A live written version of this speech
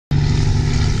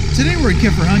Today we're at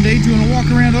Keffer Hyundai doing a walk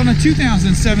around on a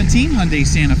 2017 Hyundai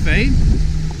Santa Fe.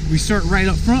 We start right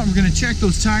up front. We're going to check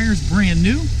those tires, brand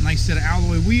new, nice set of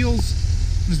alloy wheels.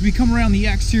 As we come around the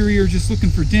exterior, just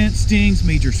looking for dents, stings,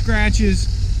 major scratches.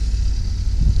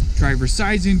 Driver's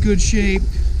side's in good shape.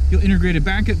 Your integrated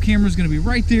backup camera is going to be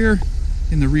right there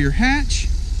in the rear hatch.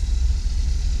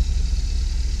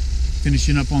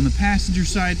 Finishing up on the passenger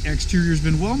side, exterior's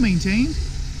been well maintained.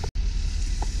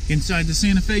 Inside the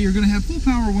Santa Fe, you're going to have full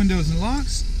power windows and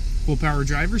locks, full power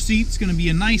driver seat. It's going to be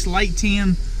a nice light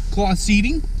tan cloth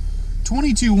seating.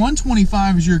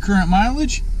 22,125 is your current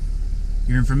mileage.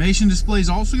 Your information display is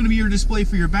also going to be your display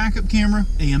for your backup camera,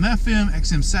 AM, FM,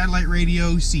 XM satellite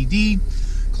radio, CD,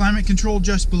 climate control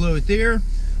just below it there,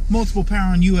 multiple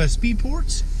power and USB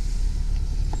ports.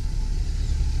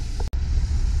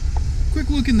 Quick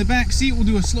look in the back seat. We'll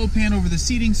do a slow pan over the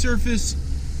seating surface.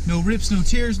 No rips, no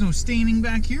tears, no staining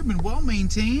back here. Been well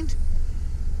maintained.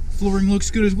 Flooring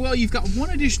looks good as well. You've got one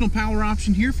additional power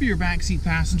option here for your backseat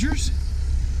passengers.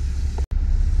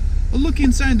 A look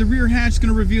inside the rear hatch is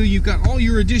going to reveal you've got all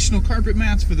your additional carpet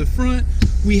mats for the front.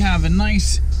 We have a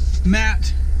nice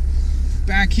mat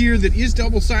back here that is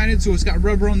double-sided, so it's got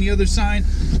rubber on the other side.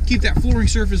 Keep that flooring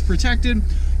surface protected.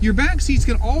 Your back seats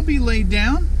can all be laid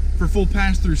down for full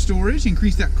pass-through storage.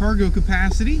 Increase that cargo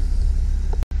capacity.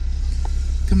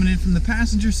 Coming in from the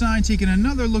passenger side, taking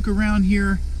another look around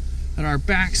here at our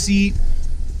back seat.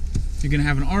 You're going to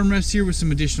have an armrest here with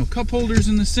some additional cup holders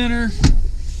in the center.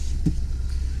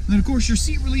 And then of course your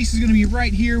seat release is going to be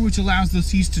right here, which allows those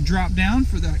seats to drop down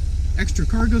for that extra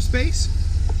cargo space.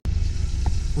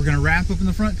 We're going to wrap up in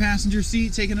the front passenger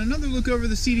seat, taking another look over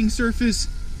the seating surface,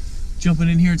 jumping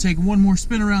in here and taking one more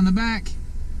spin around the back.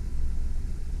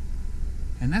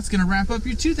 And that's going to wrap up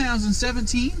your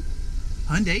 2017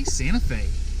 Hyundai Santa Fe.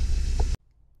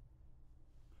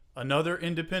 Another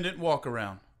independent walk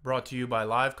around brought to you by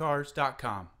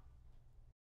livecars.com.